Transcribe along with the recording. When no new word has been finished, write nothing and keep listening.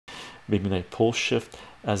maybe like pole shift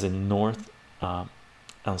as in north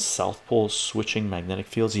and south pole switching magnetic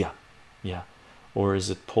fields. Yeah, yeah. Or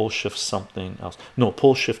is it pole shift something else? No,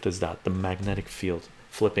 pole shift is that the magnetic field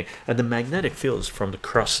flipping, and the magnetic field is from the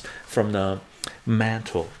crust, from the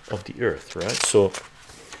mantle of the earth, right? So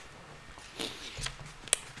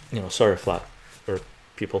sorry flat earth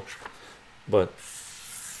people, but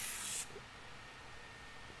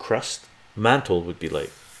crust, mantle would be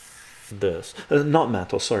like this, not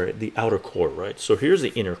mantle, sorry, the outer core, right? So here's the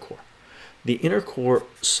inner core, the inner core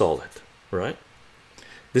solid, right?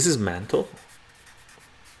 This is mantle,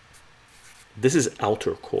 this is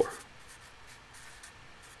outer core,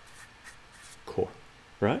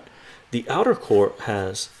 right? The outer core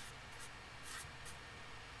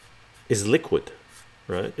is liquid,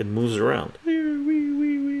 right? It moves around.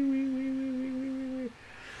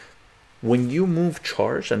 When you move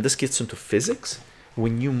charge, and this gets into physics,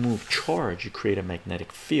 when you move charge you create a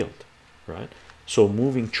magnetic field, right? So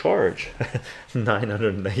moving charge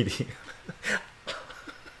 980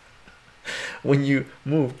 when you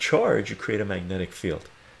move charge you create a magnetic field,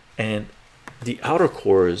 and the outer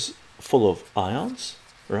core is full of ions,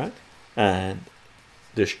 right? And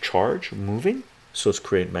there's charge moving, so it's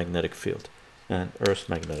create magnetic field. And Earth's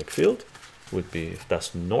magnetic field would be, if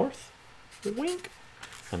that's north, wink,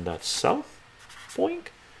 and that's south,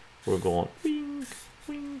 boink, we're going wink,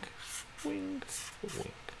 wink, wink,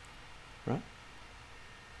 wink, right?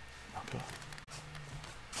 Okay.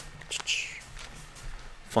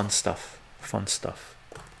 Fun stuff, fun stuff.